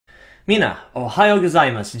Mina, Ohio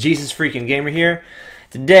gozaimasu, JesusFreakinGamer here.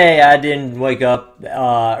 Today I didn't wake up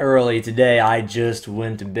early. Today I just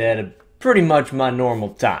went to bed at pretty much my normal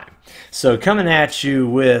time. So coming at you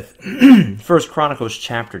with 1 Chronicles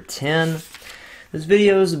chapter 10. This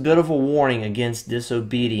video is a bit of a warning against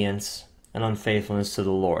disobedience and unfaithfulness to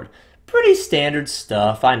the Lord. Pretty standard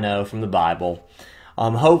stuff, I know, from the Bible.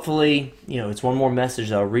 Hopefully, it's one more message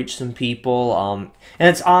that'll reach some people. And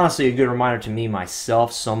it's honestly a good reminder to me,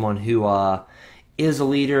 myself, someone who is a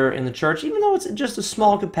leader in the church, even though it's just a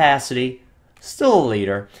small capacity, still a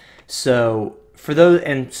leader. So, for those,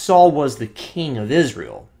 and Saul was the king of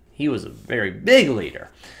Israel. He was a very big leader.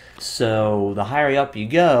 So, the higher up you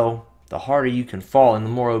go, the harder you can fall, and the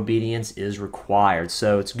more obedience is required.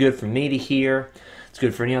 So, it's good for me to hear. It's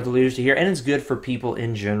good for any other leaders to hear, and it's good for people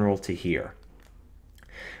in general to hear.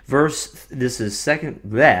 This is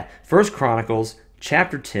 1 Chronicles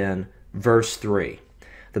chapter 10, verse 3.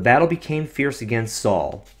 The battle became fierce against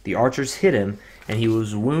Saul. The archers hit him, and he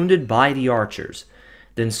was wounded by the archers.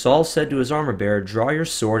 Then Saul said to his armor-bearer, "Draw your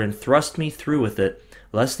sword and thrust me through with it,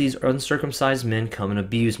 lest these uncircumcised men come and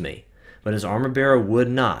abuse me." But his armor-bearer would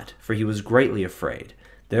not, for he was greatly afraid.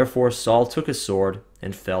 Therefore Saul took his sword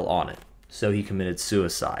and fell on it. So he committed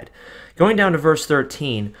suicide. Going down to verse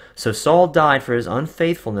 13, so Saul died for his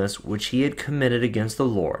unfaithfulness which he had committed against the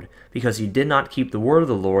Lord, because he did not keep the word of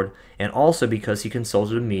the Lord, and also because he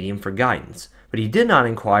consulted a medium for guidance. But he did not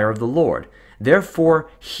inquire of the Lord. Therefore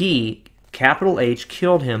he, capital H,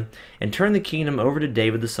 killed him, and turned the kingdom over to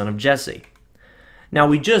David the son of Jesse. Now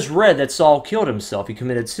we just read that Saul killed himself. He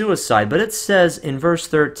committed suicide, but it says in verse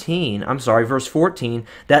 14, verse 14,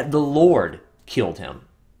 that the Lord killed him.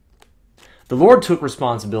 The Lord took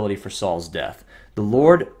responsibility for Saul's death. The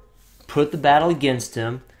Lord put the battle against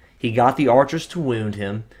him. He got the archers to wound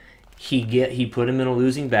him. He put him in a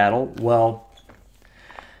losing battle. Well,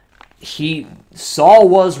 Saul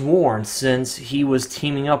was warned, since he was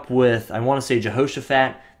teaming up with, I want to say,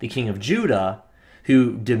 Jehoshaphat, the king of Judah,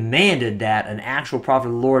 who demanded that an actual prophet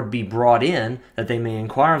of the Lord be brought in, that they may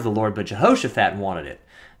inquire of the Lord, but Jehoshaphat wanted it,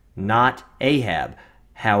 not Ahab.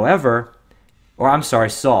 However,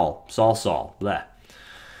 Saul. Bleh.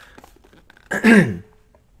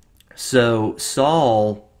 So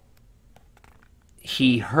Saul,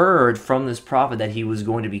 he heard from this prophet that he was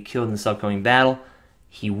going to be killed in this upcoming battle.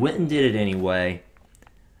 He went and did it anyway.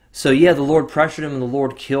 So yeah, the Lord pressured him and the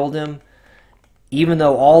Lord killed him. Even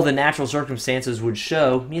though all the natural circumstances would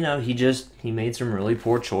show, he made some really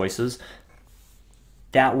poor choices.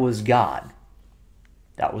 That was God.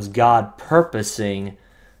 That was God purposing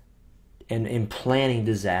and planning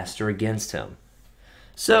disaster against him.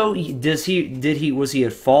 So was he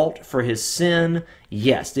at fault for his sin?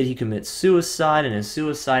 Yes. Did he commit suicide, and his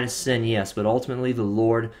suicide is sin? Yes. But ultimately the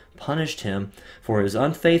Lord punished him for his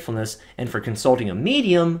unfaithfulness and for consulting a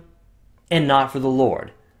medium and not for the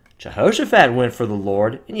Lord. Jehoshaphat went for the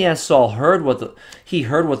Lord, and yes, Saul heard what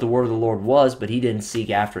the word of the Lord was, but he didn't seek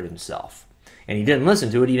after it himself. And he didn't listen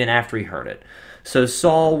to it even after he heard it. So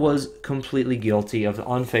Saul was completely guilty of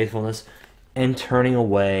unfaithfulness and turning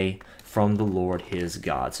away from the Lord his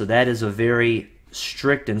God. So that is a very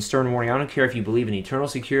strict and stern warning. I don't care if you believe in eternal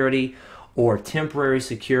security or temporary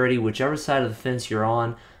security, whichever side of the fence you're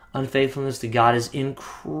on, unfaithfulness to God is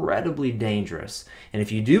incredibly dangerous. And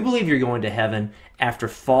if you do believe you're going to heaven after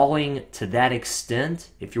falling to that extent,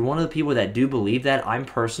 if you're one of the people that do believe that, I'm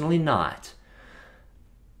personally not,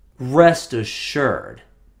 rest assured,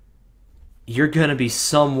 you're going to be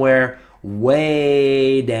somewhere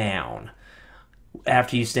way down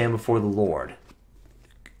after you stand before the Lord.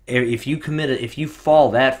 If you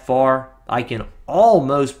fall that far, I can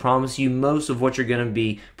almost promise you most of what you're going to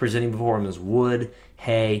be presenting before him is wood,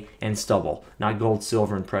 hay, and stubble, not gold,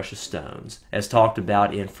 silver, and precious stones, as talked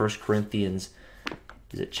about in 1 Corinthians,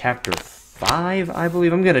 is it chapter 5, I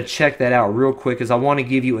believe? I'm going to check that out real quick because I want to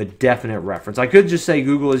give you a definite reference. I could just say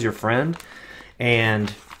Google is your friend,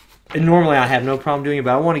 and normally I have no problem doing it,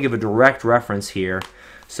 but I want to give a direct reference here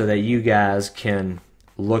so that you guys can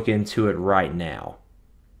look into it right now.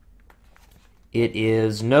 It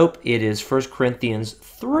is 1 Corinthians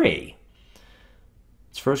 3.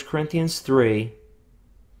 It's 1 Corinthians 3,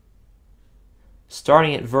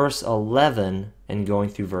 starting at verse 11 and going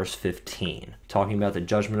through verse 15, talking about the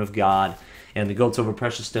judgment of God and the gold, silver,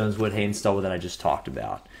 precious stones, wood, hay, and stubble that I just talked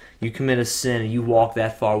about. You commit a sin and you walk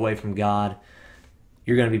that far away from God,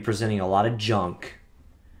 you're going to be presenting a lot of junk.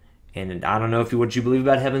 And I don't know what you believe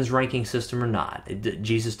about heaven's ranking system or not.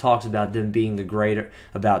 Jesus talks about them being the greater,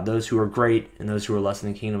 about those who are great and those who are less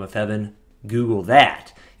in the kingdom of heaven. Google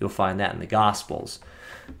that. You'll find that in the Gospels.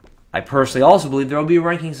 I personally also believe there will be a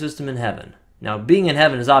ranking system in heaven. Now, being in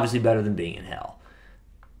heaven is obviously better than being in hell.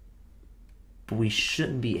 But we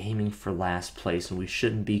shouldn't be aiming for last place, and we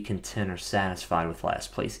shouldn't be content or satisfied with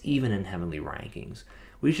last place, even in heavenly rankings.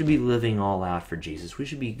 We should be living all out for Jesus. We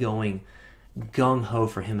should be going gung-ho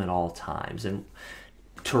for him at all times. And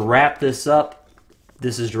to wrap this up,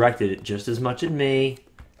 this is directed just as much at me,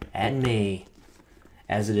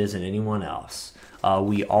 as it is at anyone else.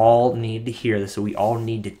 We all need to hear this, so we all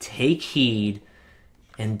need to take heed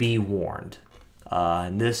and be warned.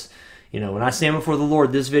 And this, when I stand before the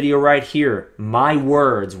Lord, this video right here, my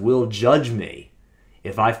words will judge me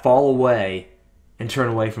if I fall away and turn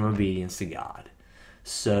away from obedience to God.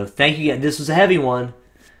 So thank you guys. This was a heavy one,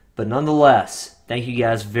 but nonetheless, thank you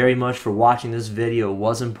guys very much for watching this video. It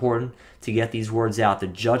was important to get these words out. The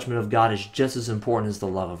judgment of God is just as important as the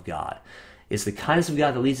love of God. It's the kindness of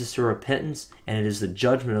God that leads us to repentance, and it is the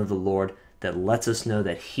judgment of the Lord that lets us know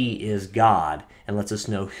that he is God and lets us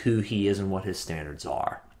know who he is and what his standards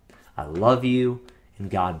are. I love you, and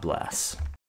God bless.